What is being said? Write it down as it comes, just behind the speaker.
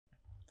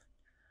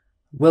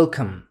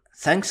Welcome.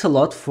 Thanks a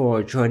lot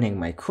for joining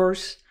my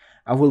course.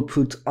 I will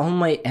put all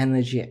my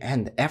energy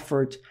and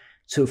effort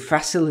to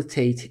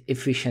facilitate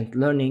efficient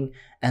learning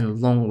and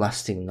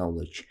long-lasting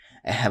knowledge.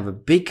 I have a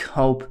big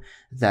hope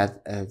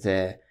that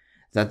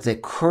the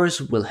course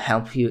will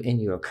help you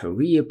in your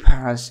career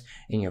path,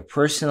 in your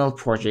personal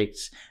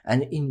projects,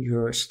 and in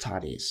your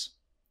studies.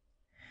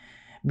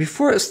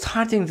 Before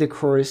starting the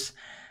course,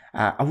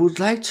 I would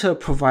like to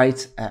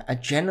provide a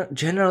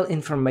general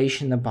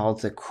information about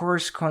the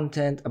course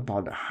content,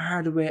 about the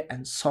hardware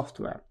and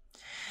software.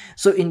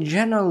 So in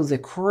general, the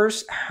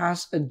course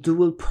has a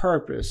dual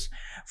purpose.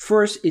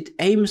 First, it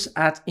aims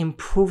at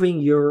improving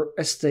your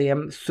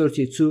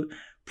STM32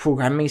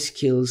 programming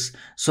skills.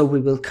 So we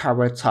will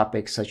cover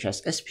topics such as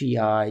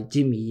SPI,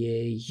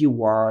 DMEA,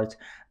 UART,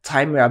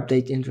 timer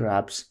update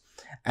interrupts,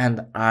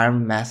 and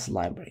ARM math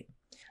library.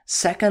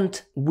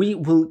 Second, we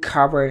will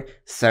cover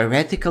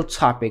theoretical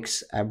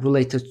topics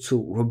related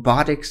to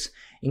robotics,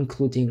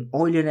 including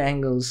Euler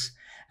angles,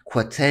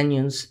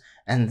 Quaternions,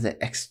 and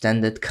the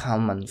extended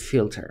Kalman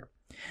filter.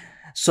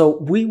 So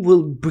we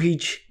will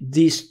bridge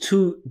these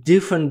two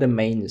different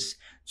domains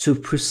to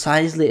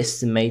precisely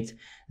estimate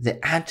the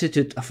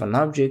attitude of an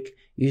object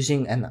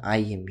using an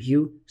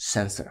IMU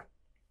sensor.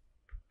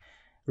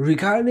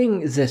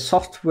 Regarding the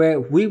software,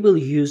 we will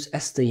use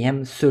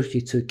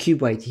STM32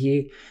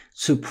 QID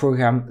to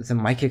program the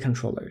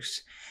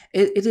microcontrollers.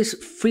 It is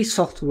free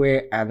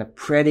software and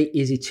pretty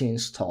easy to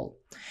install.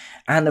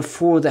 And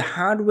for the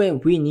hardware,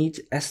 we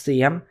need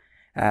STM32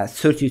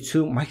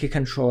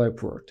 microcontroller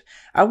board.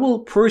 I will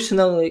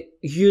personally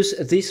use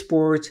this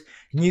board,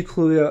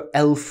 Nuclear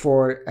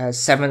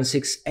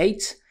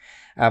L4768.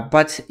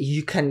 But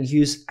you can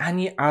use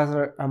any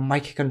other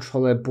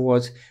microcontroller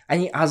board,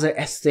 any other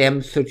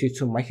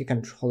STM32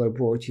 microcontroller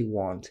board you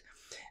want.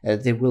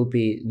 There will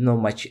be no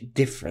much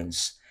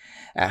difference.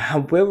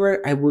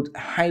 However, I would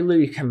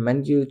highly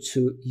recommend you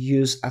to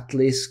use at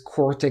least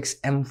Cortex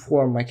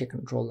M4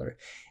 microcontroller.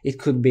 It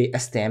could be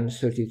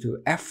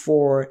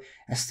STM32F4,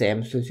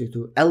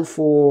 STM32L4,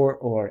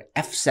 or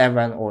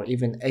F7, or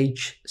even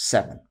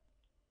H7.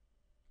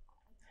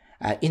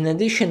 In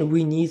addition,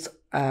 we need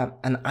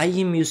an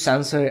IMU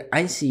sensor,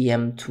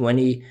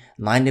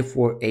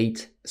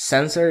 STM32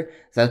 sensor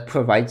that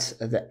provides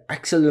the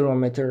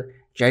accelerometer,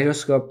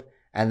 gyroscope,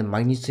 and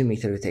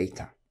magnetometer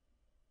data.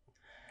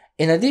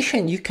 In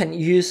addition, you can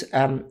use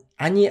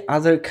any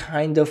other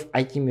kind of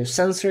IMU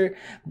sensor,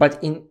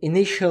 but in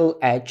initial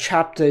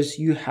chapters,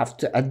 you have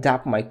to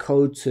adapt my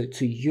code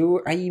to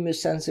your IMU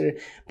sensor.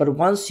 But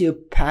once you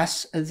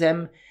pass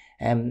them,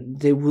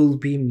 there will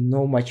be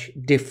no much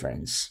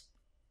difference.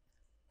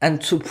 And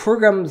to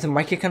program the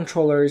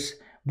microcontrollers,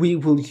 we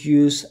will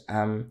use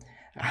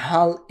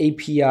HAL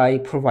API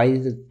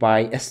provided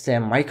by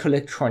STM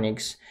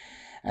Microelectronics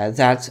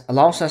that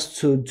allows us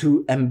to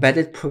do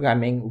embedded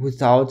programming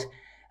without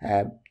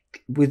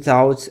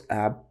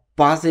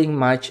bothering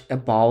much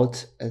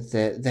about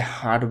the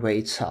hardware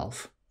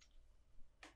itself.